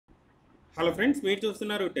Hello friends, మీరు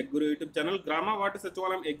చూస్తున్నారు tech గురు YouTube channel. గ్రామ వార్డు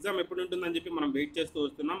సచివాలయం ఎగ్జామ్ ఎప్పుడు ఉంటుందని చెప్పి మనం వెయిట్ చేస్తూ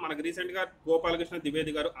వస్తున్నాం. మనకు రీసెంట్గా గోపాలకృష్ణ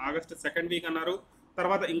ద్వివేది గారు ఆగస్టు సెకండ్ వీక్ అన్నారు.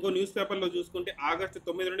 తర్వాత ఇంకో న్యూస్ పేపర్లో చూసుకుంటే ఆగస్టు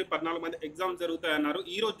 9 నుండి 14 మంది ఎగ్జామ్స్ జరుగుతాయన్నారు.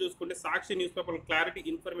 ఈ రోజు చూసుకుంటే సాక్షి న్యూస్ పేపర్ క్లారిటీ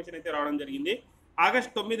ఇన్ఫర్మేషన్ అయితే రావడం జరిగింది.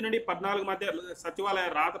 ఆగస్టు 9 నుండి 14 మధ్య సచివాలయ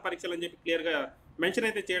రాత పరీక్షలు అని చెప్పి క్లియర్గా మెన్షన్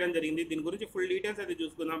అయితే చేయడం జరిగింది. దీని గురించి ఫుల్ డీటెయిల్స్ అయితే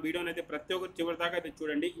చూసుకుందాం. వీడియోని అయితే ప్రతి ఒక్కరు చివరి దాకా అయితే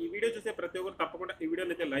చూడండి. ఈ వీడియో చూసే ప్రతి ఒక్కరు తప్పకుండా ఈ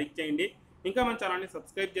వీడియోని అయితే లైక్ చేయండి. ఇంకా మన ఛానల్ని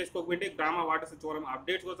సబ్స్క్రైబ్ చేసుకోకపోతే గ్రామ వార్డు సచివాలయం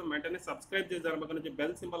అప్డేట్స్ కోసం వెంటనే సబ్స్క్రైబ్ చేసి దాని పక్కన నుంచి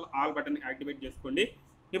bell symbol all button activate చేసుకోండి.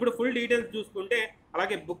 ఇప్పుడు ఫుల్ డీటెయిల్స్ చూసుకుంటే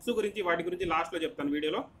అలాగే బుక్స్ గురించి వాటి గురించి లాస్ట్లో చెప్తాను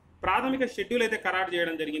వీడియోలో. ప్రాథమిక షెడ్యూల్ అయితే ఖరారు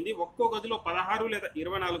చేయడం జరిగింది. ఒక్కో గదిలో 16 లేదా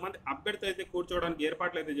 24 మంది అభ్యర్థులు అయితే కూర్చోవడానికి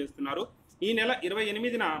ఏర్పాట్లు అయితే చేస్తున్నారు. ఈ నెల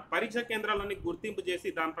 28న పరీక్షా కేంద్రాలని గుర్తింపు చేసి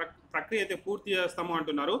దాని ప్రక్రియ అయితే పూర్తి చేస్తాము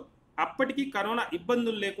అంటున్నారు. అప్పటికి కరోనా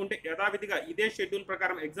ఇబ్బందులు లేకుంటే యథావిధిగా ఇదే షెడ్యూల్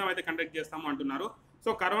ప్రకారం ఎగ్జామ్ అయితే కండక్ట్ చేస్తాము అంటున్నారు.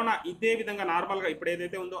 సో కరోనా ఇదే విధంగా నార్మల్గా ఇప్పుడు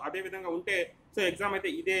ఏదైతే ఉందో అదే విధంగా ఉంటే సో ఎగ్జామ్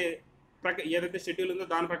అయితే ఇదే ఏదైతే షెడ్యూల్ ఉందో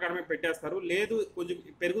దాని ప్రకారమే పెట్టేస్తారు. లేదు కొంచెం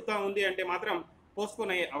పెరుగుతూ ఉంది అంటే మాత్రం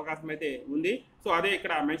పోస్ట్పోన్ అయ్యే అవకాశం అయితే ఉంది. సో అదే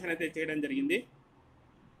ఇక్కడ మెన్షన్ అయితే చేయడం జరిగింది.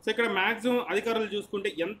 సో ఇక్కడ మ్యాక్సిమం అధికారులు చూసుకుంటే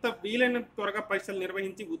ఎంత వీలైనంత త్వరగా పరీక్షలు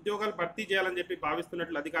నిర్వహించి ఉద్యోగాలు భర్తీ చేయాలని చెప్పి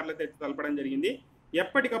భావిస్తున్నట్లు అధికారులు అయితే తెలపడం జరిగింది.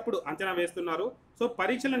 ఎప్పటికప్పుడు అంచనా వేస్తున్నారు. సో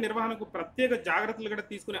పరీక్షల నిర్వహణకు ప్రత్యేక జాగ్రత్తలు కూడా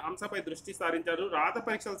తీసుకునే అంశంపై దృష్టి సారించారు. రాత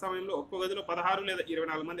పరీక్షల సమయంలో ఒక్కో గదిలో 16 లేదా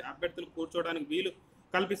 24 మంది అభ్యర్థులు కూర్చోవడానికి వీలు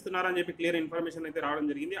కల్పిస్తున్నారని చెప్పి క్లియర్ ఇన్ఫర్మేషన్ అయితే రావడం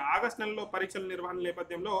జరిగింది. ఆగస్టు నెలలో పరీక్షల నిర్వహణ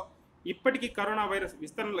నేపథ్యంలో ఇప్పటికీ కరోనా వైరస్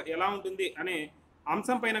విస్తరణ ఎలా ఉంటుంది అనే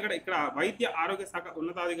అంశం పైన కూడా ఇక్కడ వైద్య ఆరోగ్య శాఖ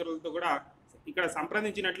ఉన్నతాధికారులతో కూడా ఇక్కడ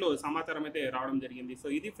సంప్రదించినట్లు సమాచారం అయితే రావడం జరిగింది. సో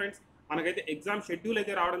ఇది ఫ్రెండ్స్, మనకైతే ఎగ్జామ్ షెడ్యూల్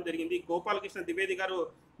అయితే రావడం జరిగింది. గోపాలకృష్ణ ద్వివేది గారు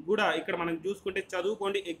కూడా ఇక్కడ మనం చూసుకుంటే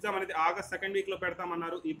చదువుకోండి ఎగ్జామ్ అనేది ఆగస్ట్ సెకండ్ వీక్లో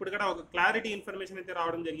పెడతామన్నారు. ఇప్పుడు కూడా ఒక క్లారిటీ ఇన్ఫర్మేషన్ అయితే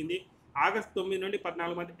రావడం జరిగింది. ఆగస్ట్ 9 నుండి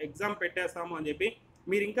 14 మంది ఎగ్జామ్ పెట్టేస్తాము అని చెప్పి.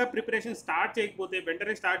 మీరు ఇంకా ప్రిపరేషన్ స్టార్ట్ చేయకపోతే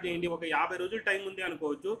వెంటనే స్టార్ట్ చేయండి. ఒక 50 రోజులు టైం ఉంది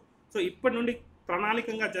అనుకోవచ్చు. సో ఇప్పటి నుండి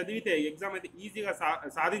ప్రణాళికంగా చదివితే ఎగ్జామ్ అయితే ఈజీగా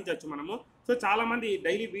సాధించవచ్చు మనము. సో చాలామంది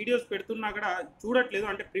డైలీ వీడియోస్ పెడుతున్నా కూడా చూడట్లేదు,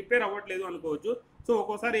 అంటే ప్రిపేర్ అవ్వట్లేదు అనుకోవచ్చు. సో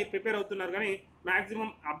ఒక్కోసారి ప్రిపేర్ అవుతున్నారు కానీ మ్యాక్సిమం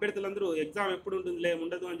అభ్యర్థులందరూ ఎగ్జామ్ ఎప్పుడు ఉంటుందిలే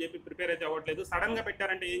ఉండదు అని చెప్పి ప్రిపేర్ అయితే అవ్వట్లేదు. సడన్గా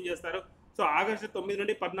పెట్టారంటే ఏం చేస్తారు? సో ఆగస్టు 9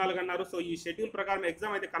 నుండి 14 అన్నారు. సో ఈ షెడ్యూల్ ప్రకారం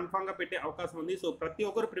ఎగ్జామ్ అయితే కన్ఫామ్గా పెట్టే అవకాశం ఉంది. సో ప్రతి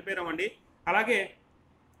ఒక్కరు ప్రిపేర్ అవ్వండి. అలాగే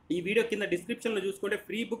ఈ వీడియో కింద డిస్క్రిప్షన్లో చూసుకుంటే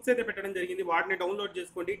ఫ్రీ బుక్స్ అయితే పెట్టడం జరిగింది. వాటిని డౌన్లోడ్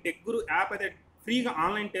చేసుకోండి. టెక్ గురు యాప్ అయితే ఫ్రీగా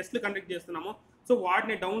ఆన్లైన్ టెస్ట్లు కండక్ట్ చేస్తున్నాము. సో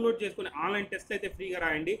వాటిని డౌన్లోడ్ చేసుకుని ఆన్లైన్ టెస్ట్లు అయితే ఫ్రీగా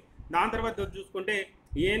రాయండి. దాని తర్వాత చూసుకుంటే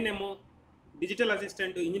ANM, digital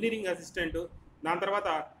assistant, engineering assistant, దాని తర్వాత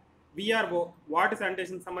విఆర్ఓ, వాటర్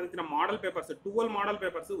శానిటేషన్ సంబంధించిన మోడల్ పేపర్స్ 12 మోడల్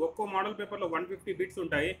పేపర్స్, ఒక్కో మోడల్ పేపర్లో 150 బిట్స్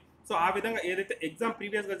ఉంటాయి. సో ఆ విధంగా ఏదైతే ఎగ్జామ్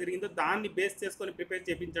ప్రీవియస్గా జరిగిందో దాన్ని బేస్ చేసుకొని ప్రిపేర్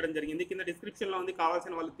చేయించడం జరిగింది. కింద డిస్క్రిప్షన్లో ఉంది,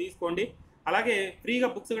 కావాల్సిన వాళ్ళు తీసుకోండి. అలాగే ఫ్రీగా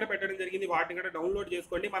బుక్స్ కూడా పెట్టడం జరిగింది. వాటిని కూడా డౌన్లోడ్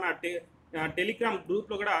చేసుకోండి. మన టెలిగ్రామ్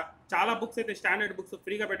గ్రూప్లో కూడా చాలా బుక్స్ అయితే స్టాండర్డ్ బుక్స్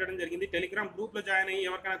ఫ్రీగా పెట్టడం జరిగింది. టెలిగ్రామ్ గ్రూప్లో జాయిన్ అయ్యి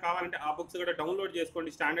ఎవరికైనా కావాలంటే ఆ బుక్స్ కూడా డౌన్లోడ్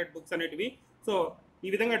చేసుకోండి, స్టాండర్డ్ బుక్స్ అనేటివి. సో ఈ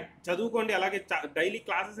విధంగా చదువుకోండి. అలాగే డైలీ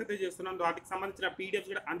క్లాసెస్ అయితే చేస్తున్నాం, వాటికి సంబంధించిన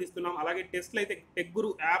పీడిఎఫ్స్ కూడా అందిస్తున్నాం. అలాగే టెస్ట్లు అయితే టెక్ గురు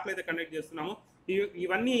యాప్లో అయితే కండక్ట్ చేస్తున్నాము.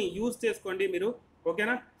 ఇవన్నీ యూజ్ చేసుకోండి మీరు,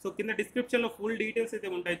 ఓకేనా? సో కింద డిస్క్రిప్షన్లో ఫుల్ డీటెయిల్స్ అయితే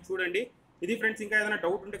ఉంటాయి, చూడండి. ఇది ఫ్రెండ్స్, ఇంకా ఏదైనా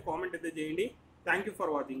డౌట్ ఉంటే కామెంట్ అయితే చేయండి. Thank you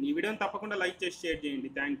for watching. ఈ వీడియోని తప్పకుండా లైక్ చేసి షేర్ చేయండి.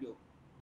 Thank you.